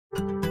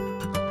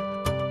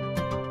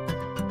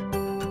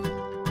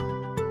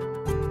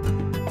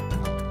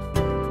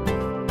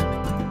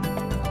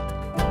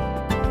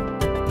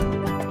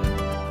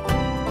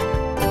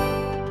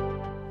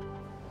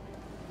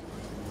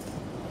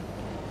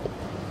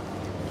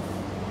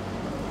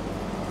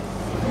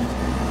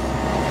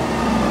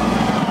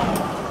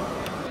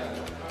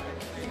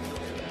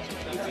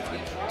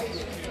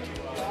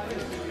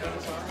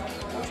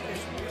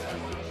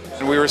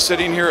were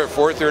sitting here at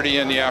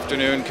 4:30 in the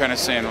afternoon, kind of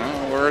saying,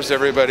 oh, where's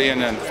everybody? And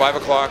then 5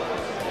 o'clock,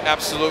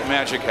 absolute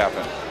magic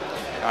happened.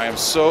 I am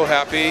so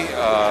happy.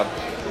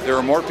 There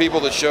were more people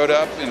that showed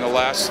up in the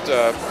last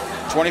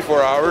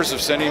 24 hours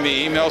of sending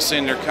me emails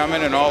saying they're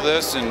coming and all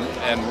this,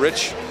 and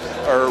Rick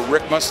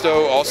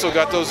Musto also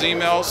got those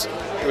emails.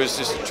 It was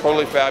just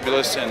totally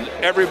fabulous, and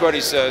everybody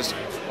says,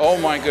 oh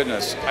my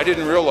goodness, I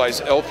didn't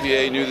realize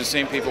LPA knew the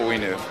same people we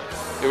knew.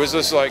 It was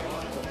just like,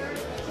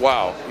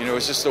 wow, you know, it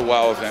was just a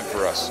wow event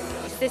for us.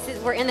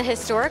 We're in the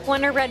historic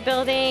Wonder Bread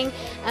building,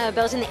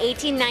 built in the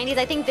 1890s.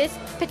 I think this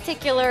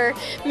particular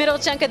middle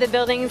chunk of the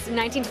building is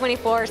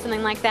 1924 or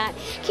something like that.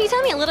 Can you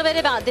tell me a little bit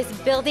about this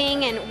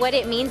building and what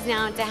it means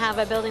now to have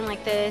a building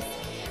like this,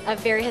 a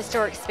very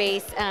historic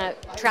space,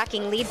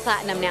 tracking LEED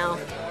Platinum now?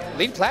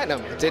 LEED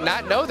Platinum. Did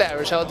not know that,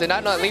 Rochelle. Did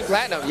not know LEED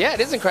Platinum. Yeah,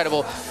 it is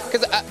incredible.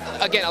 Because,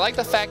 again, I like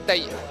the fact that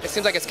it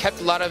seems like it's kept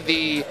a lot of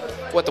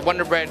what the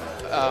Wonder Bread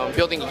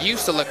building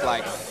used to look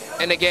like.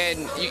 And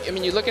again, I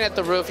mean, you're looking at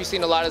the roof, you've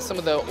seen a lot of some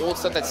of the old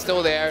stuff that's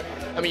still there.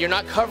 I mean, you're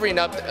not covering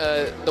up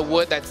the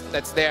wood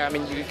that's there. I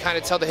mean, you can kind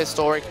of tell the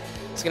historic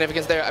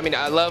significance there. I mean,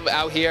 I love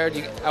out here.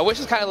 I wish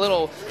it was kind of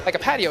little, like a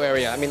patio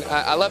area. I mean,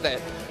 I love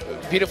that.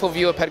 Beautiful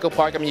view of Petco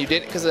Park. I mean, you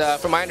did, because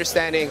from my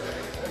understanding,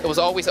 it was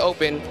always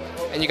open,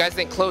 and you guys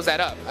didn't close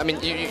that up. I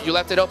mean, you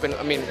left it open,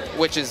 I mean,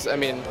 which is, I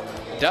mean,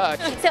 duh.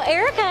 So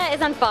Erica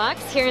is on Fox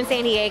here in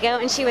San Diego,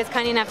 and she was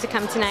kind enough to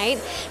come tonight.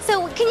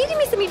 So can you give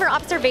me some of your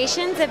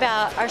observations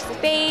about our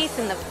space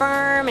and the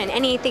firm and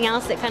anything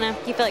else that kind of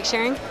you feel like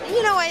sharing?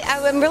 You know,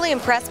 I'm really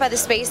impressed by the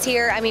space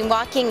here. I mean,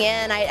 walking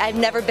in, I've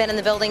never been in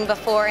the building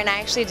before, and I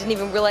actually didn't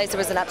even realize there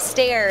was an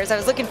upstairs. I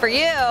was looking for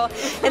you,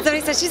 and somebody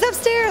said, she's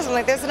upstairs. I'm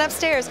like, there's an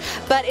upstairs.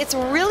 But it's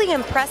really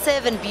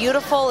impressive and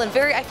beautiful and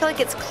I feel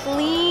like it's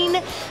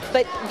clean,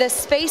 but the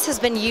space has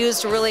been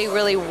used really,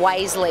 really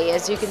wisely.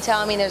 As you can tell,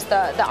 I mean, there's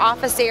the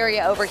office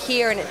area over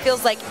here, and it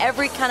feels like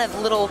every kind of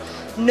little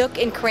nook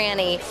and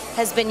cranny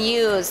has been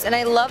used. And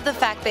I love the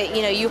fact that,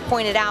 you know, you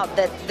pointed out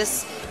that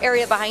this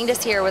area behind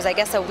us here was, I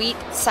guess, a wheat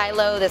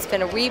silo that's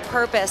been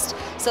repurposed,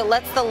 so it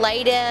lets the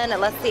light in, it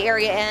lets the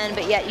area in,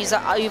 but yet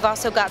you've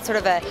also got sort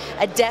of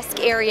a desk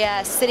area,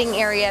 a sitting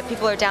area.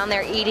 People are down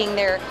there eating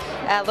their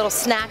little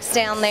snacks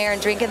down there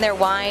and drinking their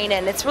wine,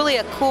 and it's really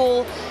a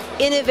cool,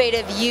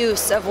 innovative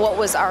use of what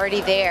was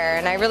already there,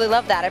 and I really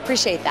love that. I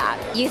appreciate that.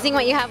 Using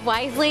what you have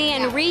wisely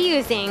and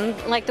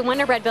reusing, like the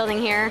Wonder Bread building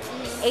here,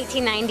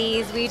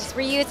 1890s, we just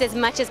reused as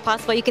much as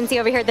possible. You can see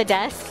over here the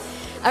desk.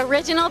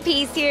 Original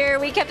piece here.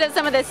 We kept up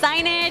some of the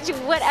signage,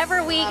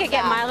 whatever we could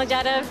get mileage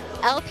out of.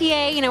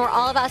 LPA, you know, we're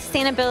all about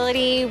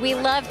sustainability. We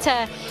love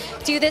to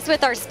do this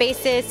with our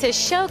spaces to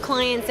show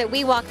clients that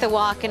we walk the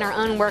walk in our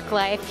own work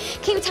life.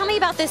 Can you tell me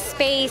about this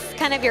space,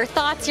 kind of your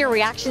thoughts, your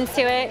reactions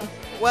to it?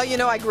 Well, you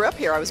know, I grew up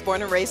here. I was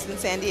born and raised in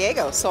San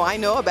Diego, so I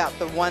know about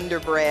the Wonder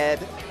Bread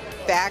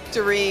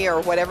factory or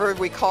whatever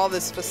we call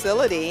this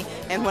facility.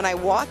 And when I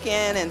walk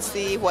in and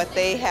see what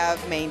they have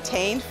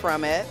maintained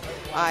from it,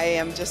 I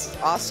am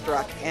just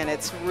awestruck, and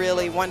it's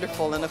really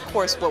wonderful. And of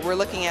course, what we're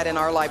looking at in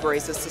our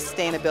libraries is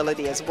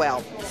sustainability as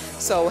well.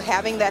 So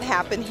having that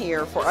happen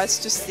here for us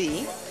to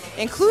see,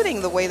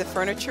 including the way the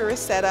furniture is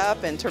set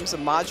up in terms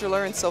of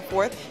modular and so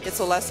forth, it's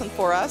a lesson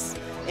for us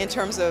in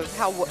terms of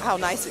how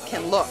nice it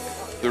can look.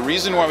 The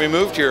reason why we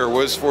moved here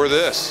was for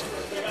this,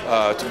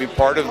 to be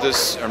part of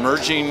this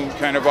emerging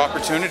kind of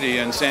opportunity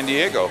in San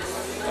Diego.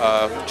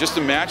 Just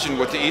imagine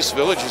what the East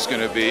Village is going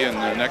to be in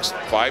the next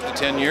 5 to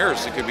 10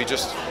 years. It could be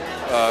just,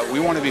 we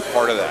want to be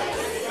part of that.